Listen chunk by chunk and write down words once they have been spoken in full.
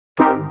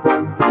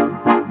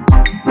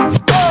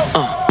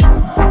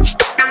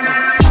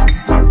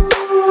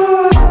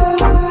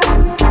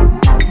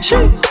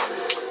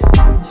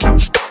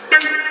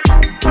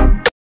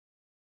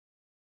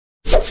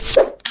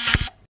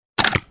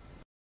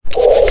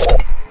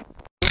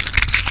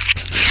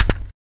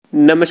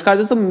नमस्कार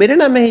दोस्तों, मेरा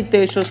नाम है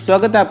हितेश और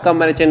स्वागत है आपका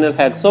हमारे चैनल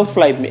हैक्स ऑफ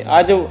लाइफ में।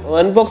 आज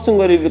अनबॉक्सिंग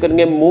और रिव्यू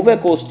करेंगे मूवे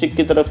अकॉस्टिक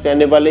की तरफ से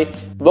आने वाले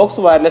बॉक्स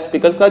वायरलेस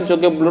स्पीकर्स का, जो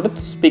कि ब्लूटूथ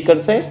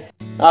स्पीकर्स हैं।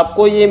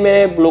 आपको ये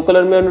मैंने ब्लू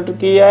कलर में ऑर्डर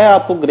किया है,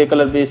 आपको ग्रे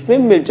कलर भी इसमें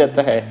मिल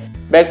जाता है।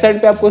 बैक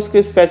साइड पे आपको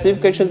इसके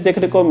स्पेसिफिकेशंस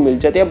देखने को मिल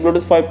जाती है।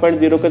 ब्लूटूथ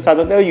 5.0 के साथ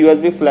आते हैं और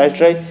USB flash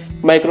drive,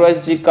 micro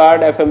SD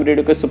card, FM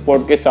radio के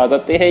सपोर्ट के साथ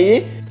आते हैं।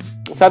 ये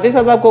साथ ही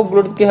साथ आपको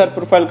ब्लूटूथ की हर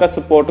प्रोफाइल का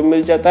सपोर्ट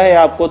मिल जाता है।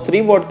 आपको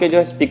 3 वॉट के जो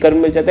है स्पीकर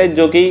मिल जाता है,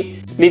 जो कि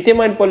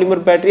लिथियम आयन पॉलीमर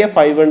बैटरी है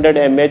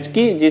 500 mAh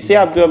की, जिसे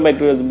आप जो है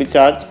माइक्रो यूएसबी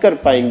चार्ज कर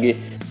पाएंगे।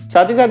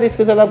 साथ ही साथ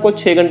इसके साथ आपको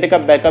 6 घंटे का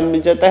बैकअप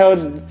मिल जाता है और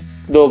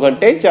 2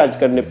 घंटे चार्ज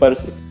करने पर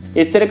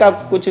इस तरह का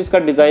कुछ इसका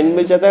डिजाइन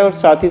मिल जाता है। और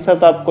साथ ही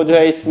साथ आपको जो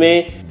है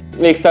इसमें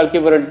 1 साल की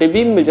वारंटी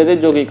भी मिल जाती है,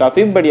 जो कि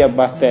काफी बढ़िया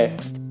बात है।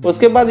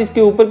 उसके बाद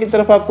इसके ऊपर की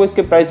तरफ आपको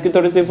इसके प्राइस की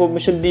थोड़ी सी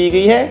इंफॉर्मेशन दी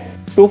गई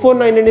है।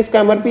 2499 इसका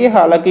एमआरपी है,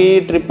 हालांकि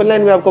 999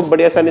 में आपको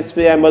बढ़िया आसानी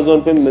से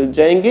अमेजोन पे मिल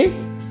जाएंगे।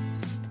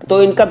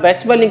 तो इनका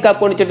बेस्ट बाय लिंक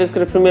आपको नीचे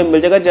डिस्क्रिप्शन में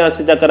मिल जाएगा, जहां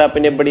से जाकर आप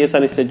इन्हें बड़ी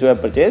आसानी से जो है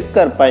परचेज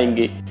कर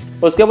पाएंगे।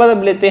 उसके बाद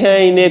अब लेते हैं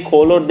इन्हें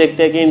खोल और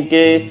देखते हैं कि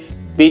इनके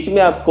बीच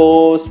में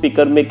आपको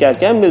स्पीकर में क्या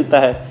क्या मिलता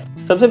है।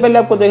 सबसे पहले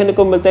आपको देखने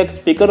को मिलता है एक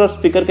स्पीकर, और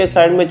स्पीकर के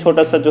साइड में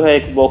छोटा सा जो है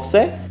एक बॉक्स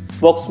है।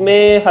 बॉक्स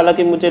में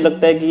हालांकि मुझे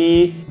लगता है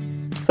कि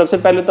सबसे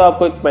पहले तो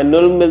आपको एक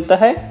मैनुअल मिलता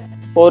है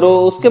और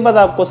उसके बाद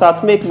आपको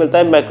साथ में एक मिलता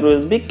है माइक्रो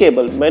यूएसबी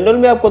केबल। मैनुअल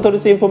में आपको थोड़ी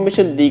सी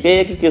इंफॉर्मेशन दी गई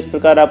है कि किस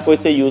प्रकार आपको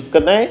इसे यूज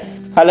करना है,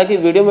 हालांकि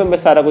वीडियो में मैं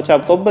सारा कुछ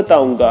आपको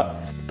बताऊंगा।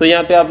 तो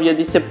यहाँ पे आप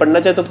यदि इसे पढ़ना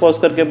चाहे तो पॉज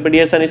करके बड़ी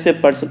आसानी से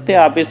पढ़ सकते हैं।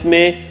 आप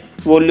इसमें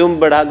वॉल्यूम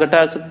बढ़ा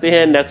घटा सकते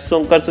हैं, नेक्स्ट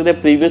सॉन्ग कर सकते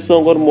हैं, प्रीवियस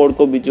सॉन्ग और मोड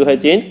को भी जो है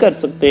चेंज कर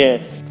सकते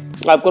हैं।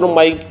 आपको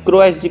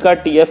micro SD card,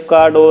 TF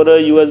card और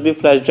यूएसबी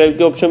फ्लैश ड्राइव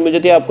की ऑप्शन मिल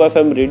जाती है। आपको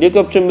एफएम रेडियो की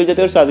ऑप्शन मिल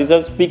जाती है और साथ ही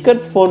साथ स्पीकर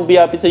फोन भी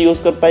आप इसे यूज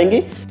कर पाएंगे,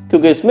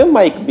 क्योंकि इसमें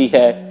माइक भी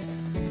है।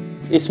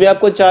 इसमें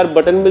आपको 4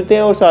 बटन मिलते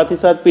हैं और साथ ही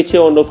साथ पीछे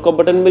ऑन ऑफ का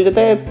बटन मिल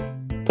जाता है।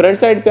 फ्रंट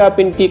साइड पे आप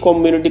इनकी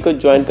कम्युनिटी को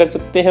ज्वाइन कर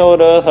सकते हैं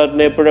और हर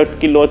नए प्रोडक्ट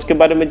की लॉन्च के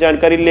बारे में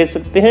जानकारी ले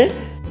सकते हैं।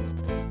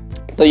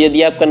 तो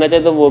यदि आप करना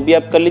चाहें तो वो भी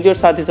आप कर लीजिए, और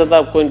साथ ही साथ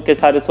आपको इनके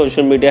सारे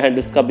सोशल मीडिया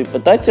हैंडल्स का भी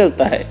पता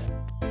चलता है।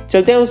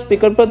 चलते हैं उस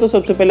स्पीकर पर। तो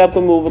सबसे पहले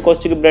आपको मूव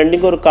अकॉस्टिक की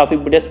ब्रांडिंग और काफी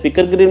बढ़िया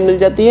स्पीकर ग्रिल मिल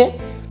जाती है।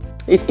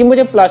 इसकी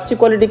मुझे प्लास्टिक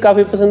क्वालिटी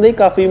काफी पसंद है,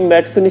 काफी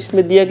मैट फिनिश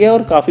में दिया गया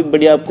और काफी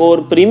बढ़िया आपको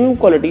और प्रीमियम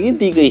क्वालिटी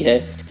दी गई है।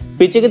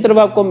 पीछे की तरफ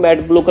आपको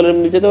मैट ब्लू कलर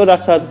मिल जाता है और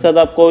साथ ही साथ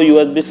आपको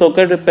USB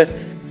socket,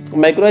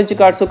 micro SD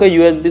card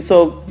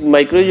socket,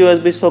 micro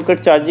USB socket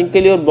charging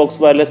के लिए और बॉक्स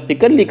वायरलेस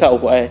स्पीकर लिखा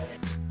हुआ है।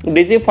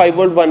 डीसी 5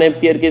 वोल्ट 1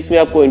 एम्पियर की इसमें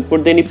आपको इनपुट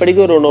देनी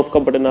पड़ेगी और ऑन ऑफ का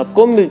बटन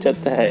आपको मिल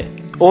जाता है।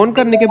 ऑन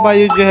करने के बाद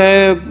जो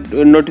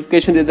है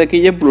नोटिफिकेशन देता है कि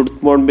ये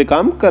ब्लूटूथ मोड में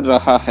काम कर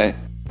रहा है।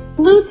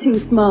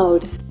 ब्लूटूथ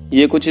मोड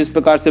ये कुछ इस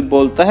प्रकार से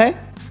बोलता है,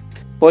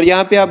 और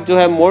यहाँ पे आप जो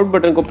है मोड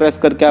बटन को प्रेस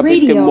करके आप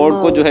इसके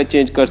मोड को जो है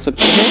चेंज कर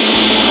सकते हैं।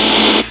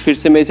 फिर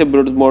से मैं इसे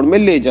ब्लूटूथ मोड में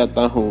ले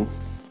जाता हूँ।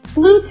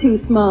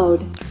 Bluetooth mode.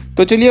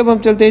 तो चलिए अब हम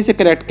चलते हैं इसे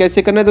कनेक्ट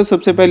कैसे करना है। तो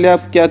सबसे पहले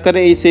आप क्या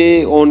करें,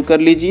 इसे ऑन कर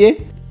लीजिए।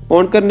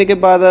 ऑन करने के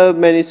बाद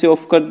मैंने इसे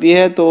ऑफ कर दिया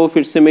है, तो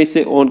फिर से मैं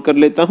इसे ऑन कर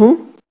लेता हूँ।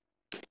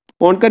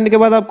 ऑन करने के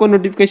बाद आपको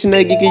नोटिफिकेशन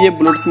आएगी कि ये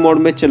ब्लूटूथ मोड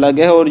में चला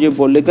गया है और ये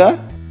बोलेगा,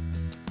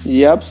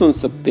 ये आप सुन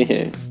सकते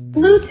हैं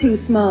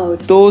ब्लूटूथ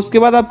मोड। तो उसके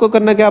बाद आपको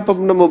करना क्या, आप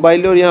अपना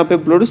मोबाइल और यहाँ पे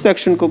ब्लूटूथ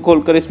सेक्शन को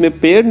खोलकर इसमें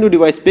पेयर न्यू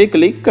डिवाइस पे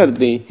क्लिक कर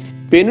दें।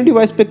 पेयर न्यू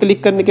डिवाइस पे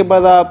क्लिक करने के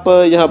बाद आप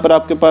यहाँ पर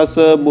आपके पास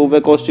मूव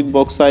अकॉस्टिक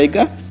बॉक्स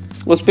आएगा,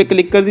 उस पे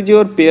क्लिक कर दीजिए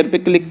और पेयर पे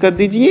क्लिक कर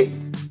दीजिए।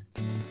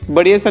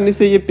 बड़ी आसानी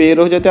से ये पेयर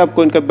हो जाता है।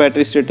 आपको इनका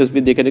बैटरी स्टेटस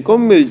भी देखने को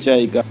मिल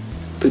जाएगा।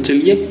 तो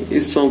चलिए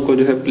इस सॉन्ग को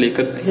जो है प्ले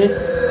करते हैं।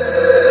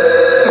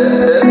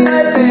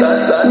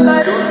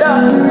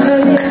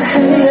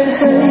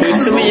 तो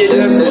इस समय ये जो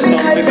है फुल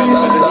साउंड पे काम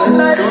कर रहा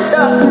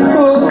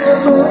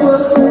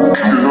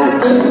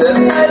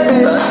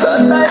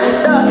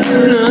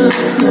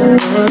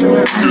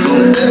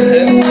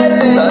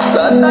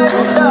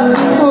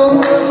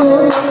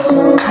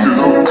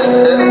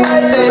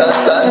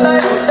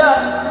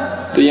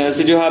तो यहाँ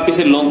से जो है आप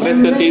इसे लॉन्ग प्रेस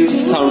करके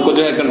इस साउंड को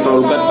जो है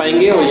कंट्रोल कर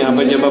पाएंगे, और यहाँ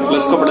पर जब आप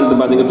प्लस का बटन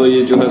दबा देंगे तो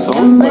ये जो है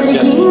साउंड बढ़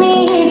जाता है।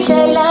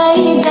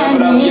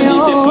 और आप यदि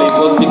इसे प्ले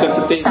पॉज भी कर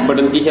सकते हैं इस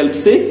बटन की हेल्प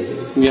से।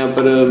 यहाँ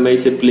पर मैं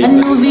इसे प्ले करता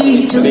है।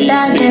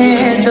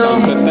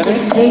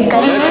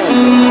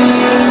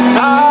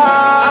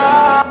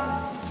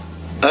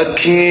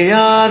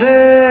 अखियां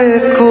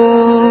देखो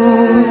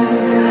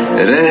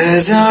रह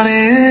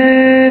जाने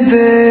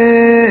दे,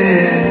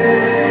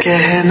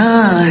 कहना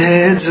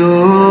है जो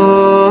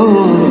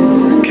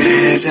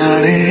कह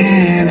जाने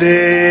दे।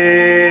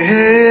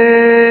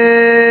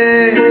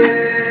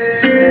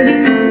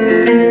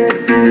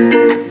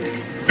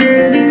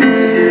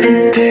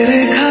 तेरे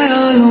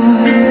ख्यालों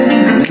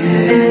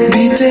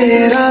भी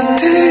तेरा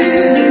थे,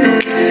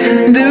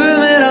 दिल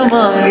मेरा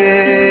मांगे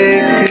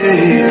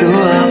एक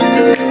दुआ।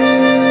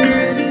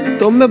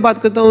 तो मैं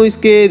बात करता हूँ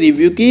इसके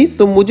रिव्यू की।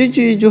 तो मुझे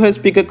जो है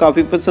स्पीकर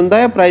काफी पसंद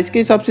आया। प्राइस के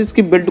हिसाब से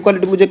इसकी बिल्ड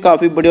क्वालिटी मुझे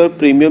काफी बढ़िया और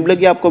प्रीमियम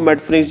लगी। आपको मैट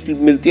फिनिश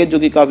मिलती है, जो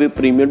कि काफी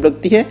प्रीमियम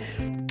लगती है।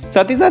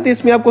 साथ ही साथ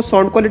इसमें आपको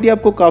साउंड क्वालिटी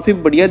आपको काफी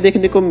बढ़िया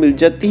देखने को मिल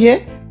जाती है।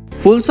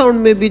 फुल साउंड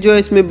में भी जो है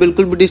इसमें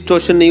बिल्कुल भी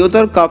डिस्टॉर्शन नहीं होता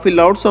और काफी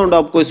लाउड साउंड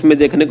आपको इसमें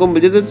देखने को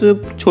मिल जाता है।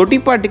 तो छोटी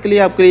पार्टी के लिए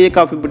आपके लिए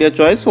काफी बढ़िया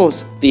चॉइस हो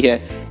सकती है।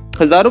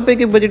 1000 रुपए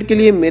के बजट के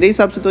लिए मेरे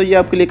हिसाब से तो ये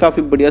आपके लिए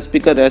काफी बढ़िया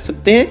स्पीकर रह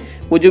सकते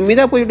हैं। मुझे उम्मीद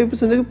है आपको वीडियो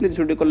पसंद है, प्लीज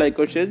वीडियो को लाइक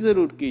और शेयर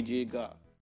जरूर कीजिएगा।